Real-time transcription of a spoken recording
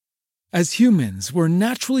As humans, we're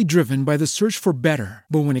naturally driven by the search for better.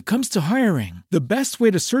 But when it comes to hiring, the best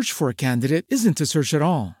way to search for a candidate isn't to search at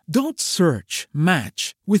all. Don't search,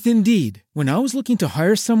 match with Indeed. When I was looking to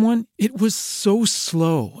hire someone, it was so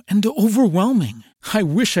slow and overwhelming. I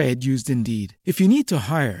wish I had used Indeed. If you need to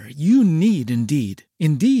hire, you need Indeed.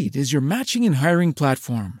 Indeed is your matching and hiring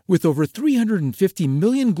platform with over 350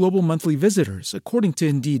 million global monthly visitors, according to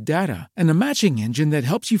Indeed data, and a matching engine that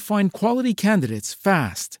helps you find quality candidates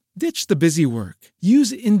fast. Ditch the busy work.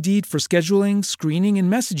 Use Indeed for scheduling, screening,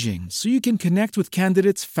 and messaging so you can connect with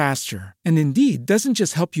candidates faster. And Indeed doesn't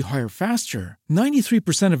just help you hire faster.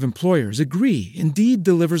 93% of employers agree Indeed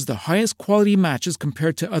delivers the highest quality matches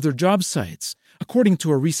compared to other job sites, according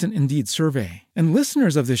to a recent Indeed survey. And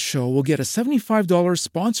listeners of this show will get a $75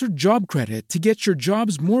 sponsored job credit to get your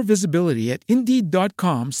jobs more visibility at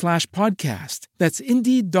Indeed.com/podcast. That's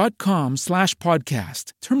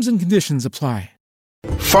Indeed.com/podcast. Terms and conditions apply.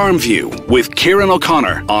 Farmview with Kieran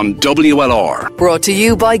O'Connor on WLR. Brought to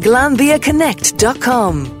you by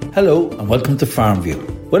GlanbiaConnect.com. Hello and welcome to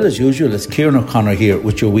Farmview. Well, as usual, it's Kieran O'Connor here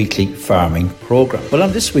with your weekly farming programme. Well,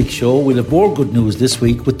 on this week's show, we'll have more good news this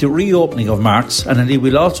week with the reopening of Marts, and indeed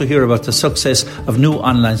we'll also hear about the success of new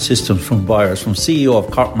online systems from buyers from CEO of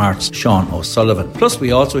Cork Marts, Sean O'Sullivan. Plus,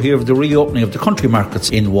 we also hear of the reopening of the country markets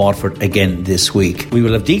in Waterford again this week. We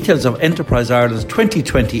will have details of Enterprise Ireland's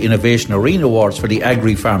 2020 Innovation Arena Awards for the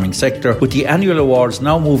agri-farming sector, with the annual awards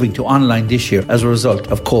now moving to online this year as a result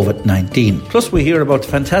of COVID-19. Plus, we hear about the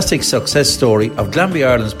fantastic success story of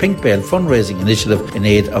Glanbia Ireland's Pink Bale fundraising initiative in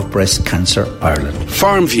aid of Breast Cancer Ireland.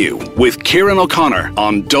 Farmview with Kieran O'Connor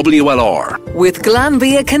on WLR. With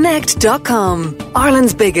GlanbiaConnect.com,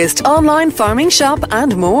 Ireland's biggest online farming shop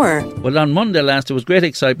and more. Well, on Monday last, there was great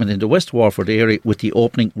excitement in the West Waterford area with the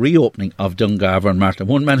reopening of Dungarvan Mart. And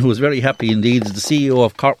one man who was very happy indeed is the CEO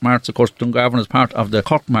of Cork Marts. Of course, Dungarvan is part of the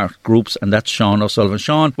Cork Mart groups, and that's Sean O'Sullivan.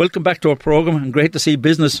 Sean, welcome back to our programme, and great to see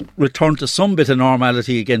business return to some bit of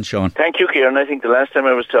normality again, Sean. Thank you, Kieran. I think the last time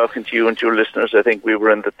I was talking to you and to your listeners, I think we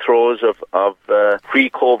were in the throes of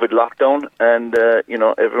pre-COVID lockdown, and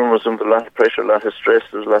everyone was under a lot of pressure, a lot of stress,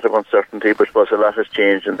 there was a lot of uncertainty, but a lot has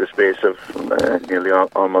changed in the space of nearly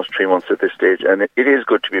almost 3 months at this stage, and it is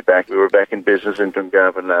good to be back. We were back in business in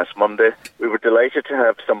Dungarvan last Monday. We were delighted to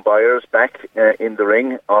have some buyers back in the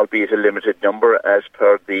ring, albeit a limited number as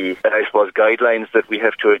per the, guidelines that we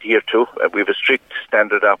have to adhere to. We have a strict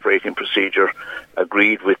standard operating procedure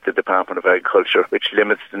agreed with the Department of Agriculture, which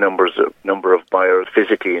limits the number of buyers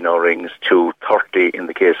physically in our rings to 30 in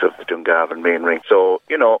the case of the Dungarvan main ring. So,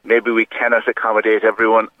 maybe we cannot accommodate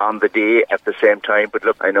everyone on the day at the same time, but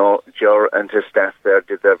look, I know Ger and his staff there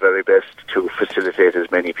did their very best to facilitate as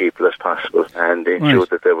many people as possible and ensure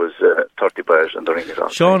that there was 30 buyers in the ring as well.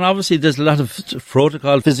 Sean, obviously there's a lot of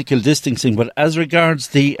protocol, physical distancing, but as regards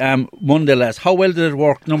the Monday last, how well did it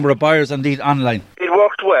work, number of buyers indeed online? It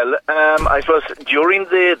worked well. I suppose during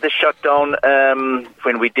the shutdown,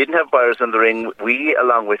 when we didn't have buyers in the ring, we,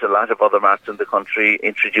 along with a lot of other marts in the country,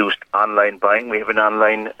 introduced online buying. We have an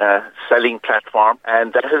online selling platform,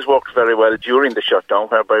 and that has worked very well during the shutdown,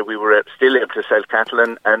 whereby we were still able to sell cattle,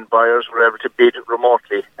 and buyers were able to bid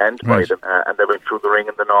remotely and buy them, and they went through the ring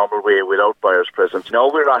in the normal way without buyers present. Now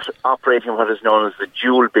we're operating what is known as the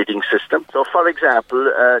dual bidding system. So, for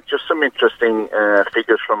example, just some interesting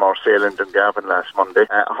figures from our sale in Dungarvan last Monday.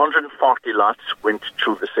 140 lots went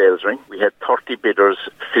through the sales ring. We had 30 bidders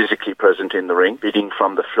physically present in the ring, bidding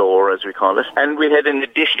from the floor, as we call it. And we had an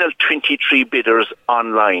additional 23 bidders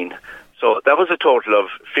online. So that was a total of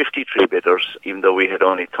 53 bidders, even though we had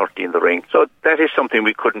only 30 in the ring. So that is something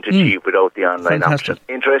we couldn't achieve without the online option.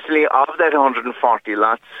 Interestingly, of that 140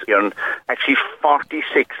 lots, actually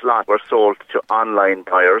 46 lots were sold to online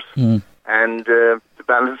buyers. And the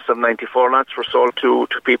balance of 94 lots were sold to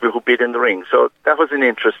people who bid in the ring. So that was an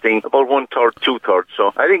interesting, about 1/3, 2/3.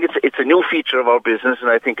 So I think it's a new feature of our business, and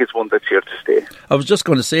I think it's one that's here to stay. I was just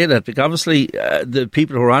going to say that, because obviously the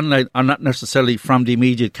people who are online are not necessarily from the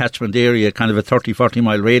immediate catchment area, kind of a 30-40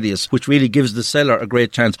 mile radius, which really gives the seller a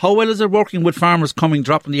great chance. How well is it working with farmers coming,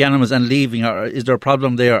 dropping the animals and leaving? Or is there a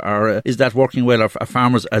problem there, or is that working well? Are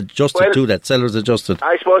farmers adjusted to that, sellers adjusted?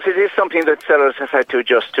 I suppose it is something that sellers have had to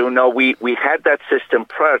adjust to. Now, we had that system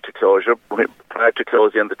prior to closure, prior to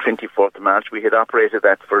closing on the 24th of March. We had operated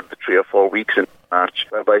that for the 3 or 4 weeks in March,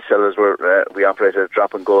 whereby sellers we operated a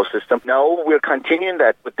drop-and-go system. Now we're continuing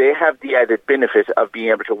that, but they have the added benefit of being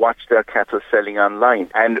able to watch their cattle selling online.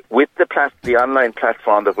 And with the online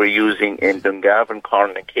platform that we're using in Dungarvan,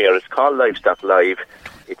 Corn and Care, it's called Livestock Live.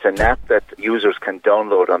 It's an app that users can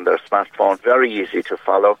download on their smartphone, very easy to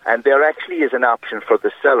follow. And there actually is an option for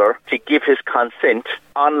the seller to give his consent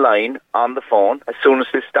online on the phone as soon as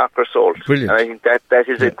his stock are sold. Brilliant. And I think that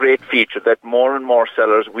is a great feature that more and more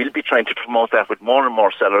sellers will be trying to promote that with more and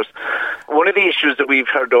more sellers. One of the issues that we've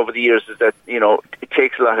heard over the years is that, it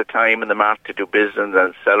takes a lot of time in the market to do business,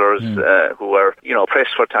 and sellers who are,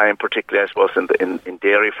 pressed for time, particularly, I suppose, in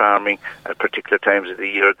dairy farming at particular times of the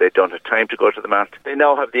year, they don't have time to go to the market. They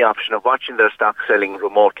now have the option of watching their stock selling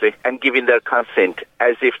remotely and giving their consent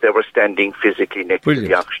as if they were standing physically next to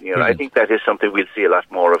the auctioneer. Brilliant. I think that is something we'll see a lot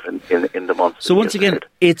more of in the months. So once again,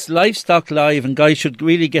 it's Livestock Live, and guys should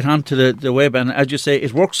really get onto the web. And as you say,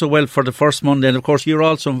 it works so well for the first Monday. And of course, you're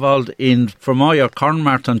also involved in Fermoy Corn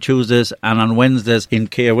Mart on Tuesdays and on Wednesdays in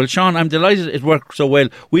Care. Well, Sean, I'm delighted it worked so well.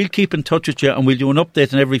 We'll keep in touch with you, and we'll do an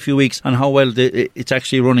update in every few weeks on how well it's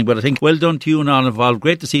actually running. But I think well done to you and all involved.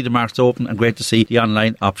 Great to see the marts open and great to see the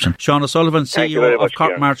online option. Sean O'Sullivan, CEO of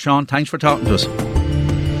Corn Mart. Sean, thanks for talking to us.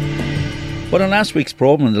 Well, on last week's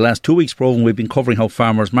programme, in the last 2 weeks' programme, we've been covering how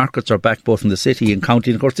farmers' markets are back both in the city and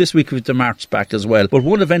county. And of course, this week with the marts back as well. But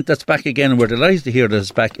one event that's back again, and we're delighted to hear that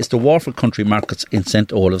it's back, is the Waterford Country Markets in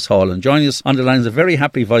St. Olave's Hall. And joining us on the line is a very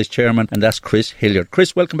happy Vice Chairman, and that's Chris Hilliard.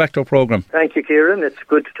 Chris, welcome back to our programme. Thank you, Kieran. It's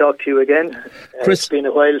good to talk to you again. Chris, it's been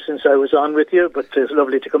a while since I was on with you, but it's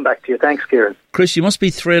lovely to come back to you. Thanks, Kieran. Chris, you must be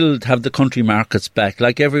thrilled to have the country markets back.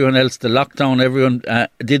 Like everyone else, the lockdown, everyone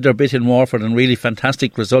did their bit in Waterford, and really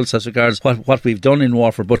fantastic results as regards what we've done in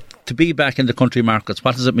Waterford. But to be back in the country markets,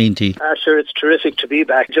 what does it mean to you? Sure, it's terrific to be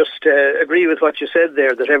back. Just agree with what you said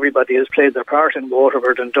there, that everybody has played their part in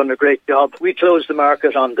Waterford and done a great job. We closed the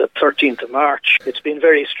market on the 13th of March. It's been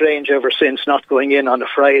very strange ever since not going in on a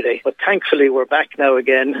Friday. But thankfully we're back now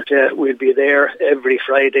again. We'll be there every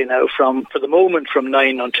Friday now for the moment from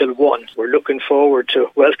 9 until 1. We're looking forward to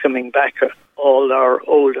welcoming back all our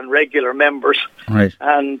old and regular members, right,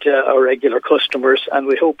 and our regular customers, and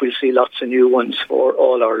we hope we'll see lots of new ones for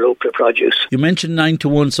all our local produce. You mentioned 9 to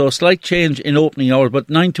 1, so a slight change in opening hours,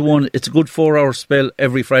 but 9 to 1, it's a good 4-hour spell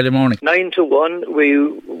every Friday morning. 9 to 1,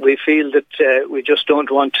 we feel that we just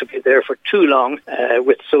don't want to be there for too long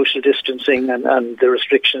with social distancing and the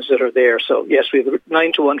restrictions that are there. So yes, we have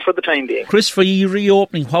 9 to 1 for the time being. Chris, for you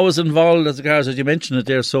reopening, what was involved as regards, as you mentioned it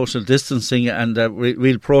there, social distancing and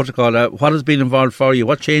real protocol? What has been involved for you?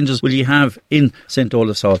 What changes will you have in St.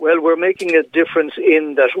 Olave's Hall? Well, we're making a difference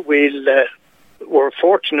in that we're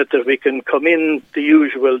fortunate that we can come in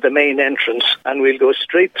the main entrance, and we'll go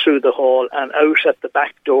straight through the hall and out at the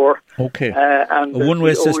back door. Okay. And a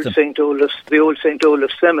one-way system. The old St.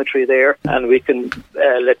 Olave's cemetery there, and we can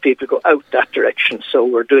let people go out that direction. So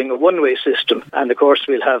we're doing a one-way system, and of course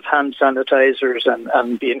we'll have hand sanitizers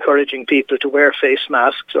and be encouraging people to wear face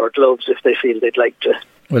masks or gloves if they feel they'd like to.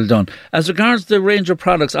 Well done. As regards the range of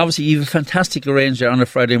products, obviously you have a fantastic range there on a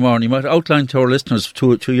Friday morning. You might outline to our listeners,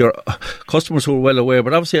 to your customers who are well aware,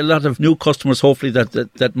 but obviously a lot of new customers, hopefully,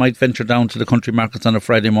 that might venture down to the country markets on a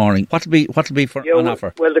Friday morning. What'll be on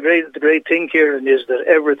offer? Well, the great thing, Kieran, is that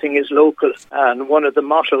everything is local, and one of the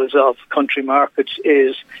mottos of country markets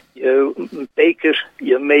is you bake it,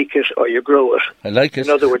 you make it, or you grow it. I like it.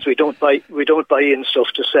 In other words, we don't buy in stuff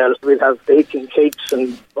to sell. We'll have baking cakes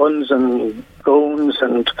and buns and scones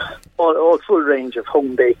and all full range of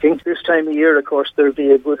home baking. This time of year, of course, there'll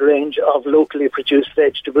be a good range of locally produced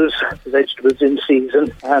vegetables in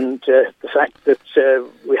season, and the fact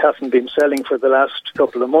that we haven't been selling for the last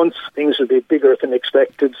couple of months, things will be bigger than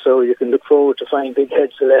expected, so you can look forward to find big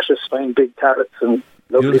heads of lettuce, find big carrots and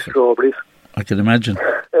lovely strawberries. I can imagine.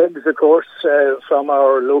 Eggs, of course, from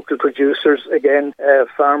our local producers. Again,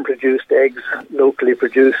 farm-produced eggs, locally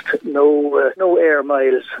produced. No air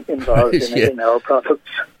miles involved in our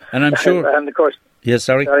products. And I'm sure. And of course. Yes,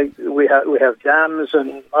 sorry. We have jams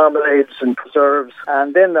and marmalades and preserves,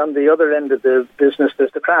 and then on the other end of the business,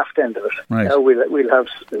 there's the craft end of it. Right. Now we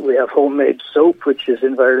have homemade soap, which is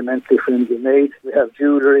environmentally friendly made. We have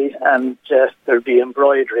jewellery, and there'll be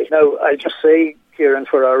embroidery. Now I just say, Kieran,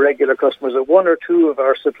 for our regular customers, that one or two of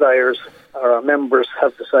our suppliers or our members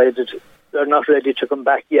have decided they're not ready to come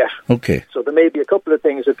back yet. Okay. So there may be a couple of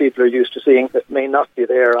things that people are used to seeing that may not be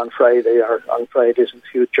there on Friday or on Fridays in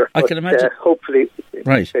future. I can imagine. Hopefully,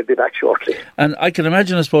 right, they'll be back shortly. And I can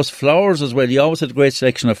imagine, I suppose, flowers as well. You always had a great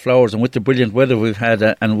selection of flowers, and with the brilliant weather we've had,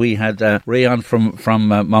 and we had Rayon from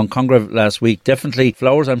Mount Congreve last week. Definitely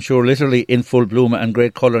flowers, I'm sure, literally in full bloom and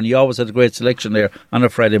great colour, and you always had a great selection there on a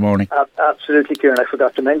Friday morning. Absolutely, Kieran. I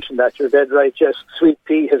forgot to mention that. You're dead right. Yes, sweet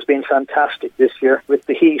pea has been fantastic this year. With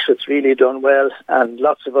the heat, it's really done well, and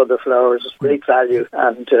lots of other flowers, great value,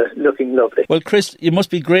 and looking lovely. Well, Chris, you must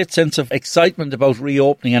be great sense of excitement about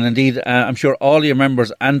reopening, and indeed, I'm sure all your members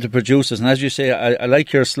members and the producers. And as you say, I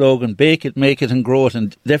like your slogan, bake it, make it and grow it.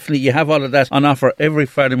 And definitely you have all of that on offer every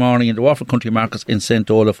Friday morning in the Waterford Country Markets in St.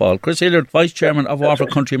 Olaf Hall. Chris Hilliard, Vice Chairman of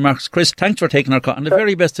Waterford Country Markets. Chris, thanks for taking our call and the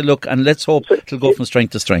very best of luck, and let's hope it'll go from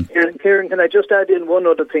strength to strength. Kieran, can I just add in one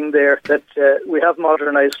other thing there that we have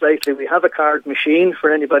modernised slightly. We have a card machine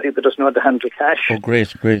for anybody that doesn't know how to handle cash. Oh,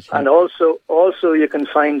 great. And also you can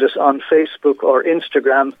find us on Facebook or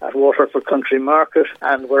Instagram at Waterford Country Market,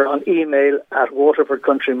 and we're on email at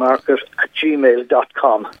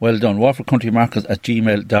waterfordcountrymarket@gmail.com. Well done,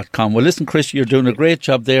 waterfordcountrymarket@gmail.com. Well, listen, Chris, you're doing a great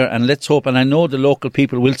job there, and let's hope, and I know the local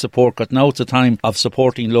people will support, but now it's a time of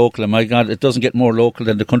supporting local, and my God, it doesn't get more local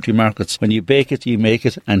than the country markets. When you bake it, you make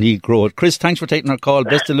it, and you grow it. Chris, thanks for taking our call.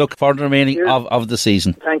 Best of luck for the remaining of the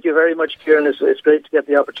season. Thank you very much, Kieran. It's great to get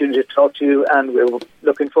the opportunity to talk to you, and we're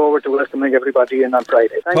looking forward to welcoming everybody in on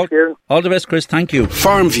Friday. Thanks, Kieran. All the best, Chris. Thank you.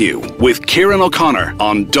 Farm View with Kieran O'Connor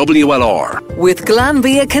on WLR. With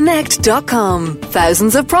GlanbiaConnect.com.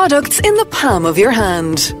 Thousands of products in the palm of your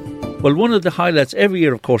hand. Well, one of the highlights every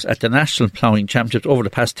year, of course, at the National Ploughing Championships over the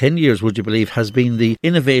past 10 years, would you believe, has been the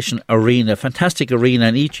Innovation Arena. Fantastic arena.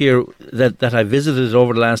 And each year that I visited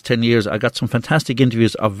over the last 10 years, I got some fantastic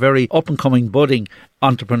interviews of very up-and-coming, budding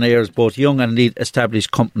entrepreneurs, both young and indeed established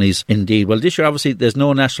companies indeed. Well, this year, obviously, there's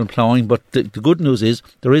no National Ploughing, but the good news is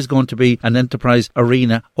there is going to be an Enterprise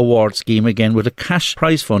Arena Award scheme again with a cash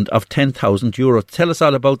prize fund of €10,000. Tell us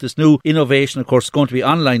all about this new innovation. Of course, it's going to be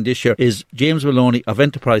online this year, is James Maloney of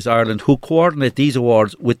Enterprise Ireland, who coordinate these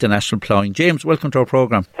awards with the National Ploughing. James, welcome to our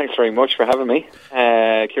programme. Thanks very much for having me,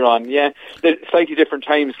 Kieran. Yeah, slightly different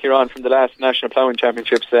times, Kieran, from the last National Ploughing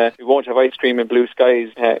Championships. We won't have ice cream and blue skies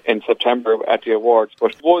in September at the awards,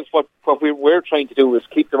 but what we're trying to do is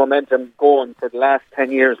keep the momentum going for the last 10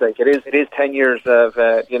 years. Like it is 10 years of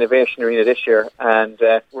the Innovation Arena this year, and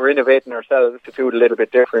we're innovating ourselves to do it a little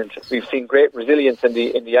bit different. We've seen great resilience in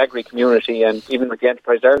the agri community, and even with the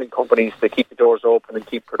Enterprise Ireland companies, to keep the doors open and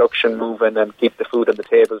keep production moving and keep the food on the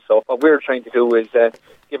table. So what we're trying to do is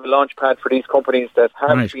give a launch pad for these companies that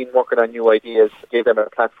have been working on new ideas, give them a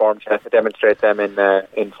platform to demonstrate them in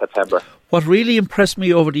September. What really impressed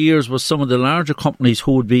me over the years was some of the larger companies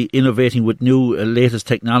who would be innovating with new latest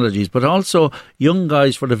technologies, but also young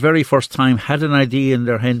guys for the very first time had an idea in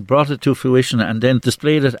their head, brought it to fruition and then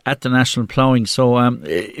displayed it at the National Ploughing. So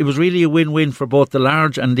it was really a win-win for both the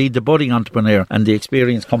large and the budding entrepreneur and the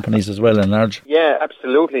experienced companies as well in large. Yeah,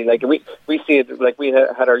 absolutely. Like we see it, like we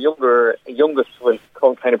had our youngest with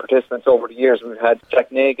kind of participants over the years. We've had Jack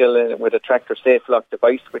Nagle with a tractor safe lock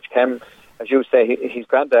device, which came, as you say, his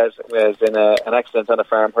granddad was in an accident on a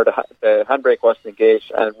farm where the handbrake wasn't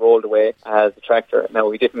engaged and rolled away as the tractor.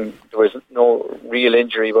 Now, there was no real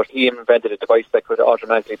injury, but he invented a device that could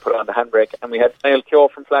automatically put on the handbrake. And we had Niall Keogh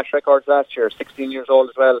from Flash Records last year, 16 years old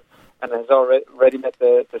as well, and has already met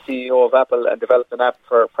the CEO of Apple and developed an app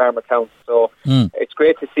for farm accounts. So it's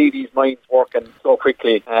great to see these minds working so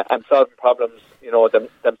quickly and solving problems,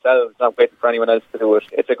 themselves, not waiting for anyone else to do it.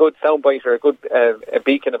 It's a good soundbite or a good a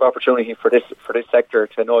beacon of opportunity for this sector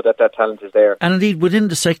to know that talent is there. And indeed, within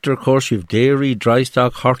the sector, of course, you've dairy, dry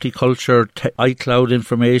stock, horticulture, iCloud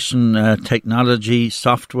information, technology,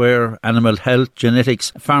 software, animal health,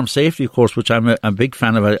 genetics, farm safety, of course, which I'm a big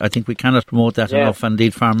fan of. I think we cannot promote that enough.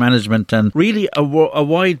 Indeed, farm management, and really a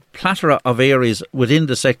wide plethora of areas within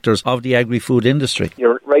the sectors of the agri-food industry.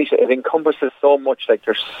 You're right. It encompasses so much. Like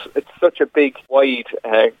it's such a big, wide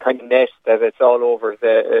kind of net that it's all over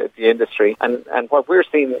the industry. And what we're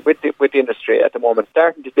seeing with the industry at the moment,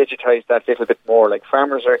 starting to digitise that a little bit more. Like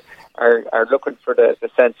farmers are looking for the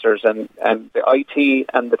sensors, and the IT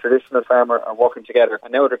and the traditional farmer are working together.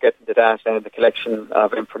 And now they're getting the data and the collection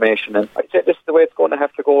of information. And I'd say this is the way it's going to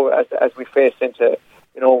have to go as we face into.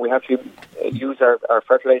 We have to use our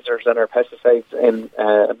fertilizers and our pesticides in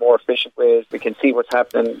more efficient ways. We can see what's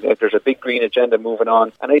happening. There's a big green agenda moving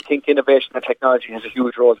on. And I think innovation and technology has a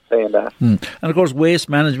huge role to play in that. And of course, waste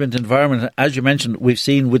management, environment, as you mentioned, we've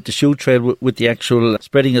seen with the shoe trail, with the actual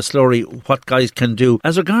spreading a slurry, what guys can do.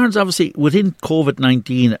 As regards, obviously, within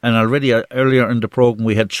COVID-19, and already earlier in the programme,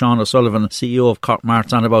 we had Sean O'Sullivan, CEO of Cork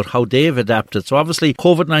Marts, on about how they've adapted. So obviously,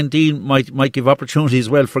 COVID-19 might give opportunities as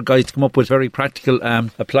well for guys to come up with very practical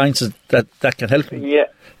appliances that can help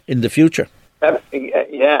in the future.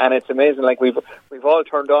 Yeah, and it's amazing. Like we've all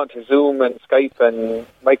turned on to Zoom and Skype and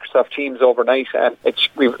Microsoft Teams overnight, and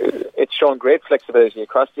it's shown great flexibility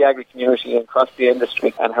across the agri community and across the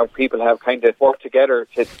industry, and how people have kind of worked together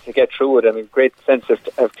to get through it, and a great sense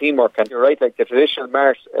of teamwork. And you're right, like the traditional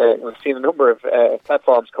mart, we've seen a number of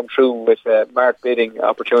platforms come through with mart bidding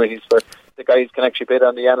opportunities where the guys can actually bid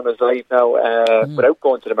on the animals live now without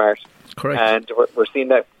going to the mart. Correct. And we're seeing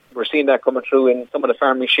that we're seeing that coming through in some of the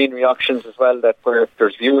farm machinery auctions as well, that where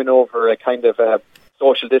there's viewing over a kind of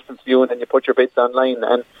social distance viewing, and you put your bids online.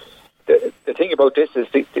 And the thing about this is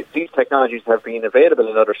these technologies have been available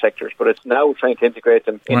in other sectors, but it's now trying to integrate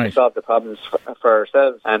them in to solve the problems for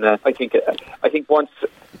ourselves. And I think once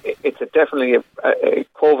it's definitely a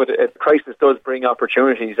COVID crisis does bring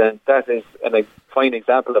opportunities, and that is a fine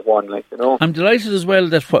example of one. I'm delighted as well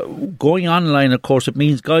that going online, of course, it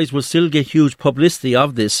means guys will still get huge publicity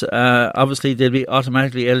of this. Obviously, they'll be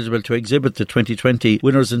automatically eligible to exhibit the 2020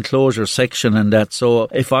 winners enclosure section and that. So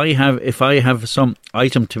if I have some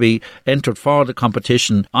item to be entered for the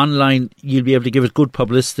competition online, you'll be able to give it good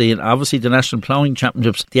publicity. And obviously, the National Ploughing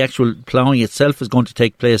Championships, the actual ploughing itself is going to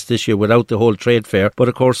take place this year without the whole trade fair. But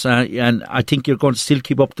of course, and I think you're going to still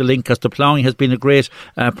keep up the link, because the ploughing has been a great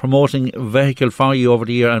promoting vehicle for you over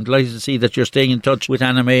the year. I'm delighted to see that you're staying in touch with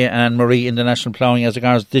Anna May and Marie in the National Ploughing as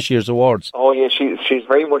regards this year's awards. Oh yeah, she's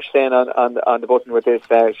very much staying on the button with this.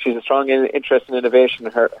 She's a strong interest in innovation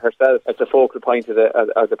herself as the focal point of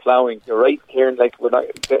the ploughing. You're right, Kieran.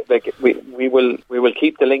 We will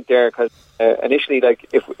keep the link there, because initially,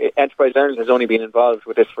 if Enterprise Ireland has only been involved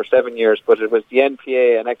with this for 7 years, but it was the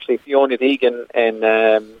NPA and actually Fiona Deegan and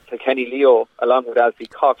Kilkenny Leo, along with Alfie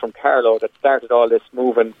Cock from Carlow, that started all this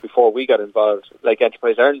moving before we got involved.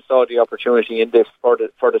 Enterprise Ireland saw the opportunity in this for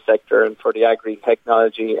the sector and for the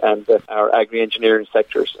agri-technology and our agri-engineering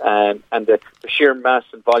sectors, and the sheer mass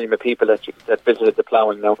and volume of people that visited the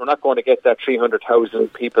ploughing. Now, we're not going to get that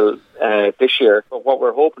 300,000 people this year, but what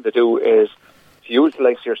we're hoping to do is to use the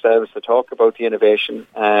likes of yourselves to talk about the innovation,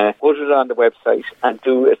 put it on the website, and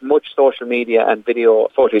do as much social media and video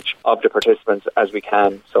footage of the participants as we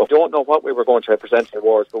can. So I don't know what we were going to present the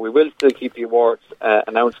awards, but we will still keep the awards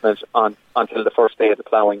announcement on until the first day of the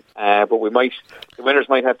ploughing. But the winners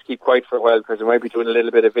might have to keep quiet for a while, because we might be doing a little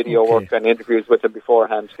bit of video work and interviews with them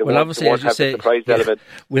beforehand. Well, obviously, as you say,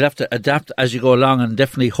 we'll have to adapt as you go along, and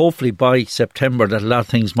definitely, hopefully by September, that a lot of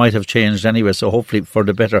things might have changed anyway, so hopefully for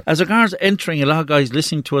the better. As regards entering, a lot of guys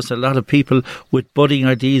listening to us, a lot of people with budding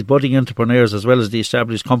ideas, budding entrepreneurs, as well as the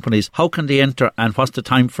established companies, how can they enter, and what's the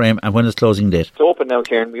time frame, and when is closing date? It's open now,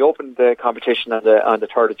 Kieran. We opened the competition on the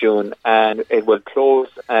 3rd of June, and it will close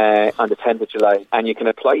on the 10th of July, and you can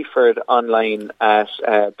apply for it online at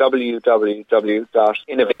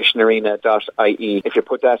www.innovationarena.ie. If you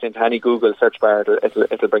put that into any Google search bar,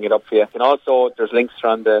 it'll bring it up for you. And also, there's links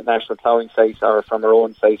from the National Ploughing site or from our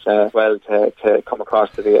own site as well to come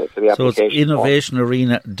across to the application. So it's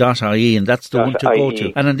innovationarena.ie, and that's the one to go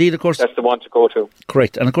to. And indeed, of course, that's the one to go to.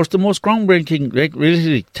 Correct. And of course, the most groundbreaking,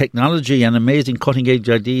 really, technology and amazing cutting-edge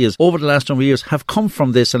ideas over the last number of years have come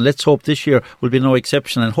from this, and let's hope this year will be no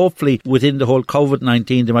exception. And hopefully, within the whole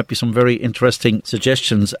COVID-19, there might be some very interesting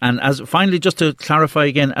suggestions. And as finally, just to clarify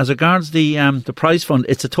again, as regards the prize fund,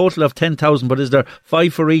 it's a total of 10,000, but is there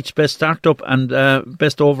 5 for each best startup and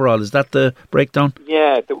best overall? Is that the breakdown?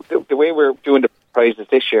 Yeah, the way we're doing the prizes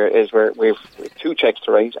this year is we've 2 checks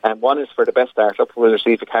to write, and one is for the best startup, who will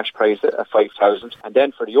receive a cash prize of 5,000, and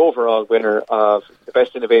then for the overall winner of the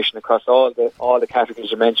best innovation across all the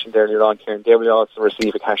categories you mentioned earlier on, Kieran, they will also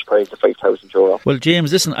receive a cash prize of €5,000. Well,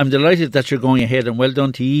 James, listen, I'm delighted that you're going ahead, and well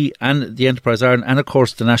done to you and the Enterprise Ireland, and of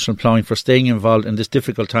course the National Ploughing, for staying involved in this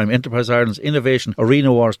difficult time. Enterprise Ireland's Innovation Arena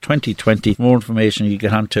Awards 2020. For more information, you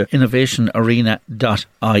get on to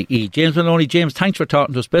innovationarena.ie. James Maloney, James, thanks for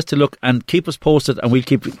talking to us. Best of luck, and keep us posted, and we'll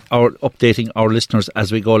keep updating our listeners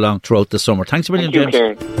as we go along throughout the summer. Thanks a million, James.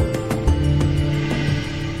 Kieran.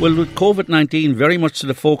 Well, with COVID-19 very much to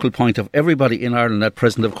the focal point of everybody in Ireland at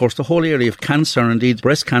present, of course, the whole area of cancer, indeed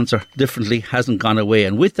breast cancer differently, hasn't gone away.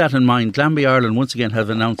 And with that in mind, Glanbia Ireland once again have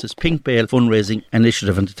announced its Pink Bale fundraising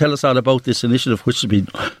initiative. And to tell us all about this initiative, which has been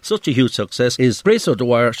such a huge success, is Grace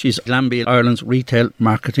O'Dwyer. She's Glanbia Ireland's Retail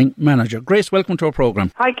Marketing Manager. Grace, welcome to our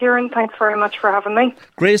programme. Hi, Kieran. Thanks very much for having me.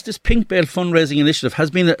 Grace, this Pink Bale fundraising initiative has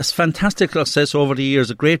been a fantastic success over the years,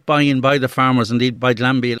 a great buy-in by the farmers, indeed by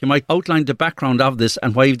Glanbia. You might outline the background of this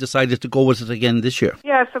and why you've decided to go with it again this year.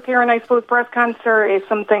 Yeah, so Kieran, I suppose breast cancer is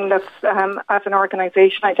something that's, as an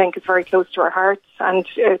organisation, I think is very close to our hearts, and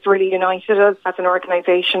it's really united us as an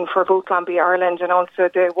organisation for both Glanbia Ireland and also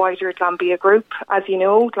the wider Glanbia group. As you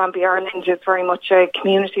know, Glanbia Ireland is very much a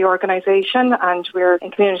community organisation, and we're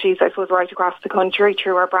in communities, I suppose, right across the country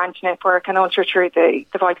through our branch network and also through the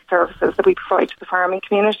vital services that we provide to the farming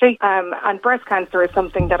community. And breast cancer is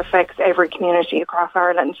something that affects every community across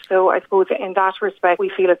Ireland. So I suppose in that respect, we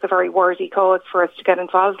feel feel it's a very worthy cause for us to get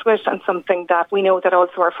involved with, and something that we know that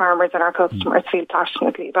also our farmers and our customers feel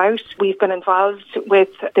passionately about. We've been involved with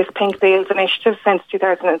this Pink Bales initiative since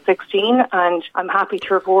 2016, and I'm happy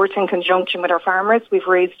to report, in conjunction with our farmers, we've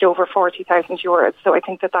raised over 40,000 euros. So I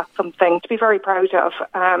think that that's something to be very proud of.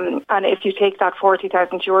 And if you take that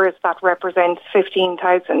 40,000 euros, that represents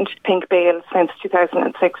 15,000 Pink Bales since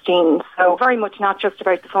 2016. So very much not just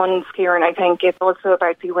about the funds, Kieran. I think it's also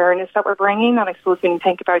about the awareness that we're bringing. And I suppose when you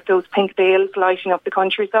think about those Pink Bales lighting up the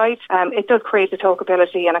countryside, it does create a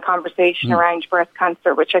talkability and a conversation around breast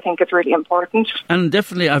cancer, which I think is really important. And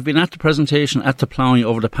definitely, I've been at the presentation at the ploughing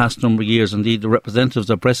over the past number of years. Indeed, the representatives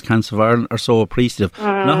of Breast Cancer of Ireland are so appreciative,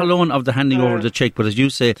 not alone of the handing over the cheque, but as you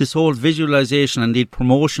say, this whole visualisation and indeed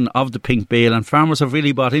promotion of the Pink Bale, and farmers have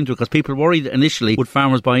really bought into it, because people worried initially, would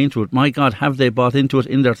farmers buy into it? My God, have they bought into it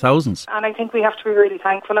in their thousands? And I think we have to be really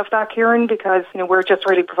thankful of that, Kieran, because we're just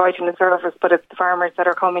really providing the service, but it's the farmers that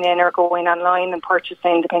are coming in or going online and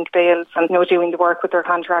purchasing the Pink Bales and doing the work with their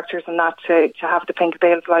contractors and that to have the Pink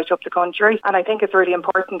Bales light up the country. And I think it's really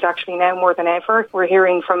important, actually, now more than ever. We're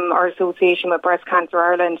hearing from our association with Breast Cancer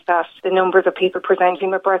Ireland that the numbers of people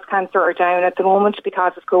presenting with breast cancer are down at the moment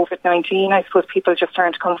because of COVID-19. I suppose people just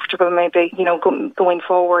aren't comfortable maybe, going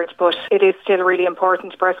forward, but it is still really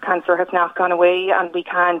important. Breast cancer has not gone away, and we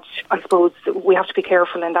can't, I suppose, we have to be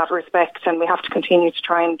careful in that respect, and we have to continue to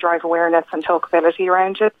try and drive awareness and talkability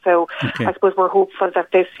around it. So I suppose we're hopeful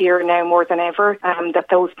that this year, now more than ever, that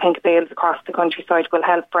those Pink Bales across the countryside will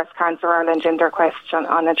help Breast Cancer Ireland in their quest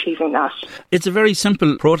on achieving that. It's a very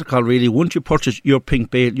simple protocol, really. Once you purchase your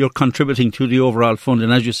Pink Bale, you're contributing to the overall fund,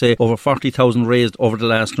 and as you say, over 40,000 raised over the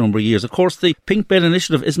last number of years. Of course, the Pink Bale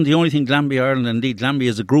initiative isn't the only thing Glanbia Ireland, and indeed Glanbia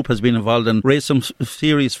as a group, has been involved and raised some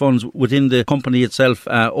serious funds within the company itself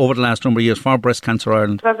over the last number of years for Breast Cancer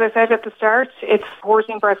Ireland. As I said at the start, it's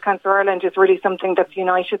supporting Breast Cancer Ireland is really something that's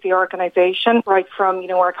united the organisation, right from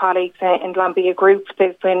our colleagues in Glanbia Group.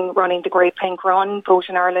 They've been running the Great Pink Run, both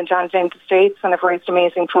in Ireland and in the States, and have raised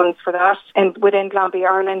amazing funds for that. And within Glanbia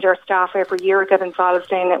Ireland, our staff every year get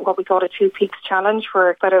involved in what we call a Two Peaks Challenge,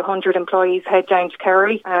 where about 100 employees head down to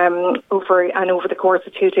Kerry over the course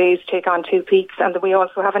of 2 days take on 2 peaks. And then we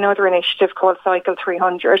also have another initiative called Cycle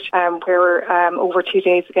 300, where over 2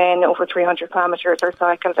 days again, over 300 kilometres are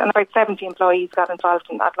cycled, and about 70 employees got involved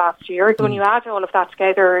in that last year. So when you add all of that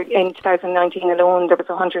together, in 2019 alone, there was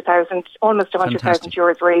almost 100,000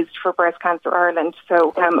 euros raised for Breast Cancer Ireland.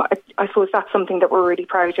 So I suppose that's something that we're really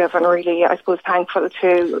proud of, and really, I suppose, thankful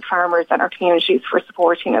to farmers and our communities for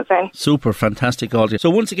supporting us in. Super, fantastic, Audrey. So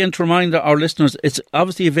once again, to remind our listeners, it's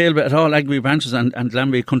obviously available at all Agri branches and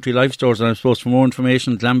Glanbia Country Life stores, and I suppose for more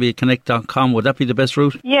information, GlanbiaConnect.com, would that be the best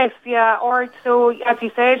route? Yes, yeah, or so, as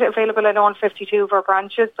you said, available in all 52 of our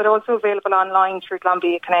branches, but also available online through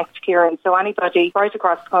Glanbia Connect, Kieran. So anybody right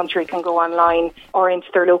across the country can go online or into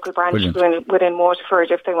their local branch within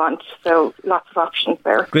Waterford if they want. So lots of options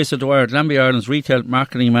there. Grace O'Dwyer, Glanbia Ireland's Retail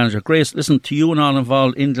Marketing Manager. Grace, listen, to you and all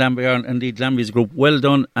involved in Glanbia Ireland, indeed Glanbia's group, well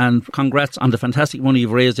done, and congrats on the fantastic money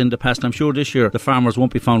you've raised in the past. I'm sure this year the farmers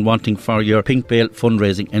won't be found wanting for your Pink Bale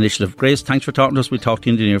fundraising initiative. Grace, thanks for talking to us. We'll talk to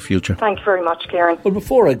you in the near future. Thank you very much, Kieran. Well,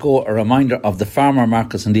 before I go, a reminder of the farmer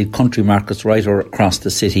markets, indeed country markets right across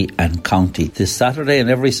the city and county. This Saturday and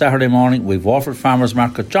every Saturday morning we've Waterford Farmers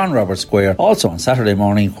Market, John Roberts Square. Also on Saturday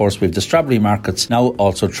morning, of course, we've the Strawberry Markets, now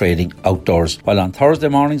also trading outdoors. While on Thursday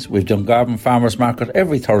mornings we've Dungarvan Farmers Market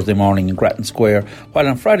every Thursday morning in Grattan Square. While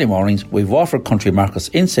on Friday mornings we've Waterford Country Markets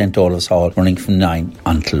in St. Olave's Hall, running from 9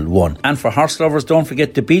 until 1. And for horse lovers, don't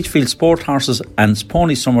forget the Beachfield Sport Horses and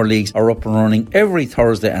Pony Summer Leagues are up and running every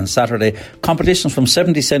Thursday and Saturday. Competitions from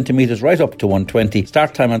 70 centimetres right up to 120.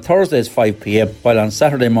 Start time on Thursday is 5 p.m, while on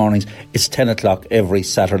Saturday mornings it's 10 o'clock every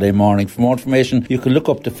Saturday morning. For more information, you can look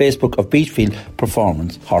up the Facebook of Beachfield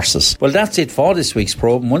Performance Horses. Well, that's it for this week's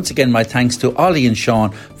programme. Once again, my thanks to Ollie and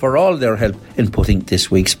Sean for all their help in putting this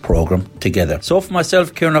week's programme together. So for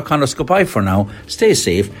myself, Kieran O'Connor, goodbye for now. Stay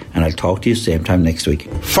safe, and I'll talk to you same time next week.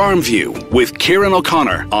 Farm View with Kieran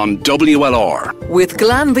O'Connor on WLR. With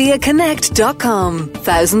GlanbiaConnect.com.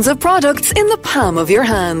 Thousands of products in the palm of your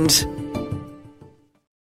hand.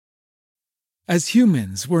 As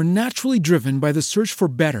humans, we're naturally driven by the search for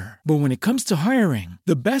better. But when it comes to hiring,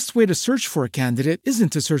 the best way to search for a candidate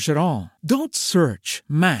isn't to search at all. Don't search,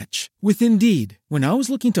 match with Indeed. When I was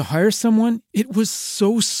looking to hire someone, it was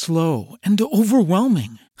so slow and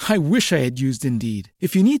overwhelming. I wish I had used Indeed.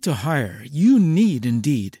 If you need to hire, you need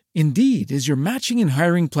Indeed. Indeed is your matching and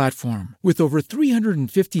hiring platform with over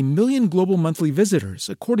 350 million global monthly visitors,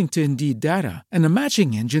 according to Indeed data, and a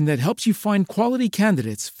matching engine that helps you find quality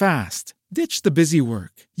candidates fast. Ditch the busy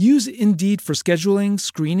work. Use Indeed for scheduling,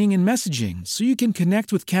 screening, and messaging so you can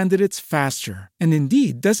connect with candidates faster. And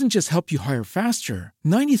Indeed doesn't just help you hire faster.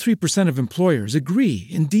 93% of employers agree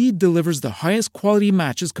Indeed delivers the highest quality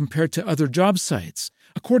matches compared to other job sites,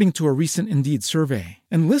 according to a recent Indeed survey.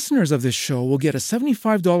 And listeners of this show will get a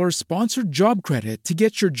 $75 sponsored job credit to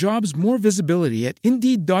get your jobs more visibility at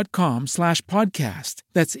Indeed.com/podcast.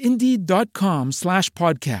 That's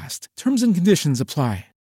Indeed.com/podcast. Terms and conditions apply.